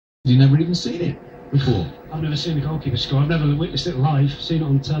You've never even seen it before. I've never seen a goalkeeper score. I've never witnessed it live, seen it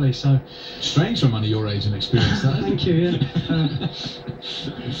on telly, so... Strange for a man of your age and experience, that. Thank you, yeah.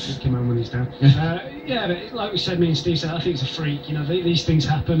 Come on when he's down. Yeah, but like we said, me and Steve said, I think it's a freak, you know, these things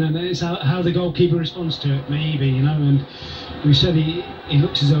happen, and it's how the goalkeeper responds to it, maybe, you know, and we said he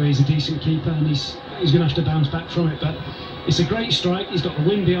looks as though he's a decent keeper, and he's going to have to bounce back from it, but it's a great strike, he's got the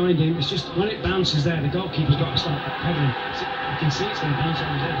wind behind him, it's just, when it bounces there, the goalkeeper's got to start pedaling. You can see it's going to bounce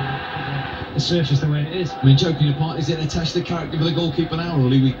on his head, the surface the way it is. I mean, joking apart, is it a test of character for the goalkeeper now, or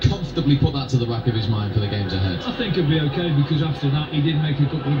will he comfortably put that to the back of his mind for the games ahead? I think he'll be okay, because after that he did make a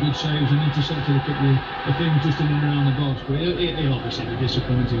couple of good saves and intercepted a couple of things just in and around the box, but he'll obviously be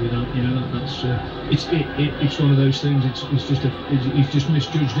disappointed with that, you know, it's one of those things, he's just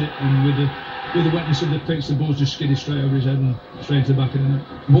misjudged it, and with the wetness of the pitch, the ball's just skidded straight over his head and straight to the back of the net.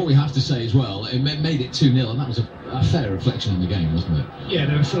 What we have to say as well, it made it 2-0, and that was a fair reflection on the game, wasn't it? Yeah,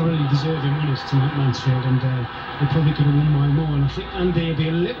 they were thoroughly deserving winners tonight, Mansfield, and they probably could have won by more. And I think Andy will be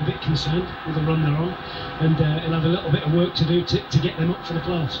a little bit concerned with the run they're on, and he'll have a little bit of work to do to get them up for the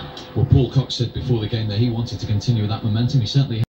playoffs. Well, Paul Cox said before the game that he wanted to continue with that momentum. He certainly